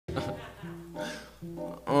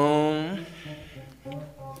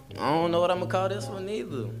I don't know what I'm gonna call this one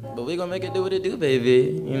either, but we gonna make it do what it do,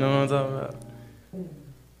 baby. You know what I'm talking about?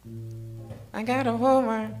 I got a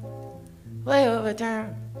woman way over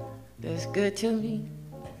town that's good to me.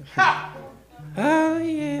 Ha! Oh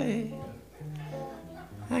yeah.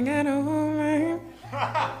 I got a woman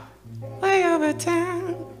way over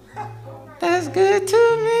town that's good to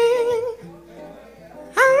me.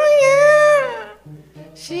 Oh yeah.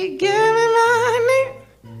 She give me money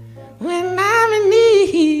when I'm in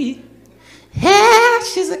need. Yeah,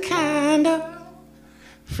 she's a kind of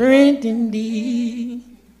friend indeed.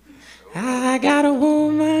 I got a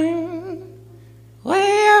woman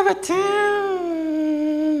way over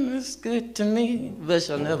town that's good to me, but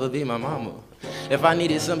she'll never be my mama. If I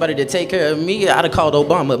needed somebody to take care of me, I'd have called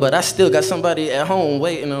Obama, but I still got somebody at home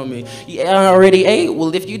waiting on me. Yeah, I already ate.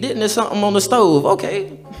 Well, if you didn't, there's something on the stove.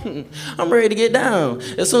 Okay, I'm ready to get down.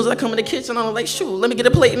 As soon as I come in the kitchen, I'm like, shoot, let me get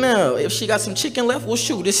a plate now. If she got some chicken left, well,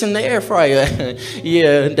 shoot, it's in the air fryer.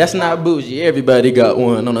 Yeah, that's not bougie. Everybody got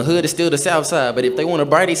one. On the hood, it's still the south side, but if they want a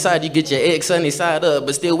brighty side, you get your egg sunny side up,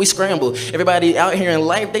 but still we scramble. Everybody out here in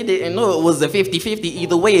life, they didn't know it was a 50-50.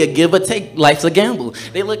 Either way, a give or take, life's a gamble.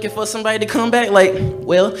 They looking for somebody to come back like,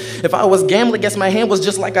 well, if I was gambling, guess my hand was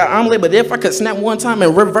just like an omelet, but if I could snap one time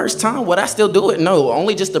and reverse time, would I still do it? No,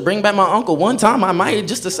 only just to bring back my uncle one time. I might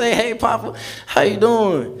just to say, hey, Papa, how you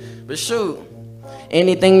doing? But shoot,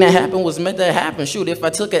 anything that happened was meant to happen. Shoot, if I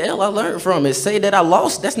took an L, I learned from it. Say that I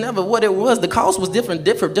lost, that's never what it was. The cost was different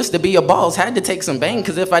just to be a boss. Had to take some bang,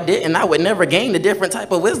 because if I didn't, I would never gain the different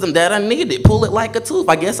type of wisdom that I needed. Pull it like a tooth.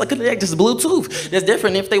 I guess I could have just Bluetooth. That's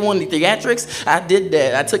different if they wanted theatrics. I did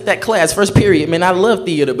that. I took that class, first period. Man, I love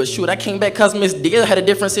theater, but shoot, I came back because Miss Dill had a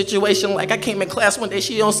different situation. Like, I came in class one day,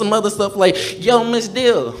 she on some other stuff like, yo, Miss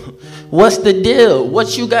Dill, what's the deal?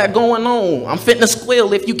 What you got going on? I'm fitting to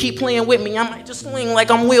squeal. If you keep playing with me, I might just swing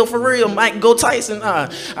like I'm Will for real. Might go Tyson. I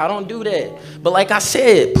don't do that. But like I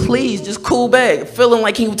said, please just cool back. Feeling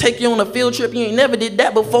like he would take you on a field trip. You ain't never did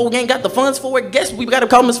that before. We ain't got the funds for it. Guess we gotta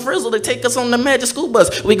call Miss Frizzle to take us on the magic school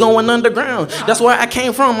bus. We going underground. That's where I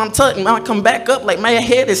came from. I'm tutting. I come back up like my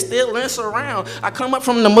head is still in surround. I come up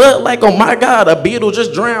from the mud like, oh my God, a beetle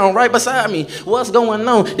just drowned right beside me. What's going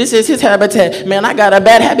on? This is his habitat. Man, I got a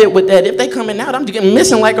bad habit with that. If they coming out, I'm getting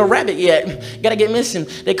missing like a rabbit yet. Gotta get missing.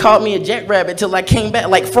 They called me a jackrabbit till I came back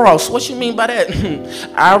like Frost. What you mean by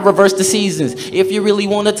that? I reverse the seasons. If you really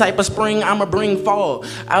want a type of spring, I'ma bring fall.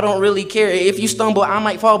 I don't really care. If you stumble, I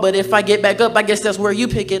might fall, but if I get back up, I guess that's where you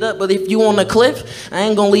pick it up. But if you on a cliff, I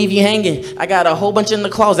ain't gonna leave you hanging. I got a whole bunch in the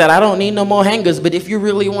closet. I don't need no more hangers. But if you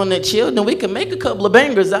really wanna chill, then we can make a couple of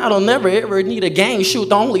bangers. I don't never ever need a gang. Shoot,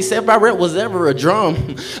 the only set I read was ever a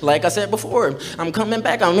drum. Like I said before, I'm coming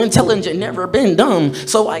back. I'm intelligent, never been dumb.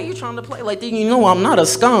 So why you trying to play like that? You know I'm not a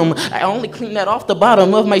scum. I only clean that off the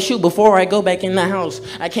bottom of my shoe before I go back in the house.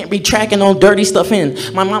 I can't be tracking on dirty stuff in.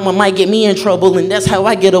 My mama might get me in trouble, and that's how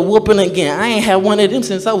I get a whooping again. I ain't had one of them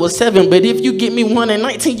since I was 7, but if you get me one at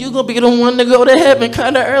 19, you gonna be the one to go to heaven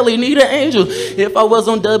kinda early, need an angel. If I was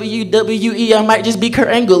on WWE, I might just be Kurt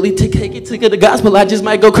Angle. To take it to the gospel, I just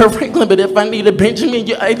might go Kurt Franklin, but if I need a Benjamin,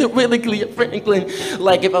 you're either really clear Franklin.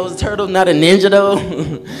 Like if I was a turtle, not a ninja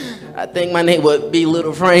though. I think my name would be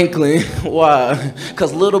Little Franklin. Why?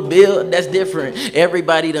 Because Little Bill, that's different.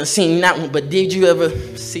 Everybody done seen that one, but did you ever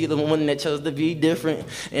see the one that chose to be different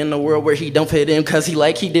in the world where he don't fit in because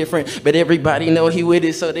he different, but everybody know he with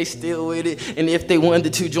it, so they still with it. And if they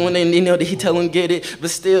wanted to join in, they know that he tell them get it, but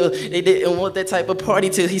still, they didn't want that type of party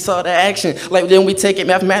till he saw the action. Like then we take it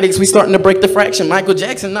mathematics, we starting to break the fraction. Michael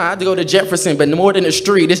Jackson, nah, I had to go to Jefferson, but more than a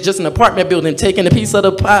street, it's just an apartment building, taking a piece of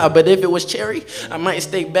the pie. But if it was Cherry, I might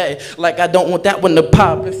stay back. Like I don't want that one to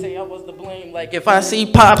pop and say I was to blame. Like if I see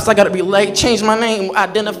Pops, I gotta be like, change my name,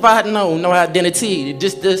 identified, no identity.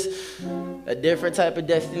 Just this, a different type of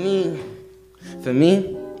destiny. For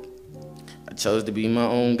me, I chose to be my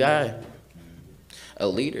own guy. A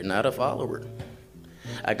leader, not a follower.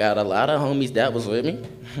 I got a lot of homies that was with me,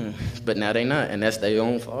 but now they not, and that's their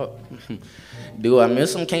own fault. Do I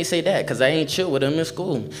miss them? Can't say that, because I ain't chill with them in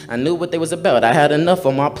school. I knew what they was about. I had enough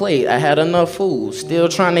on my plate. I had enough food. Still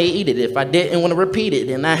trying to eat it. If I didn't want to repeat it,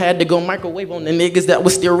 then I had to go microwave on the niggas that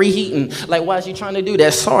was still reheating. Like, why is you trying to do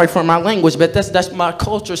that? Sorry for my language, but that's my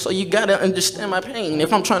culture, so you gotta understand my pain.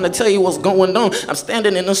 If I'm trying to tell you what's going on, I'm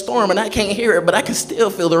standing in a storm and I can't hear it, but I can still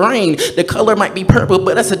feel the rain. The color might be purple,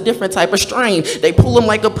 but that's a different type of strain. They pull them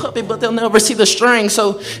like a puppet, but they'll never see the string,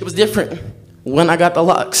 so it was different. When I got the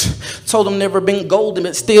locks, told them never been golden,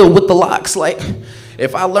 but still with the locks. Like,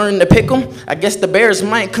 if I learn to pick them, I guess the bears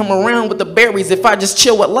might come around with the berries if I just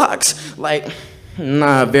chill with locks. Like,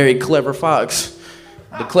 nah, very clever fox.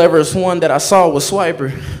 The cleverest one that I saw was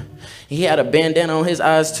Swiper. He had a bandana on his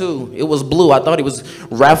eyes too. It was blue. I thought he was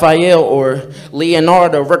Raphael or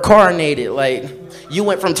Leonardo reincarnated. Like, you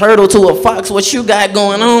went from turtle to a fox. What you got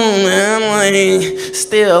going on, man? Like,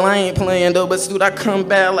 still, I ain't playing though. But dude, I come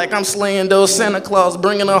back like I'm slaying those Santa Claus,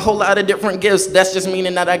 bringing a whole lot of different gifts. That's just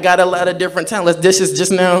meaning that I got a lot of different talents. This is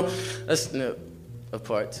just now a snip of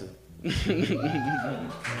part 2.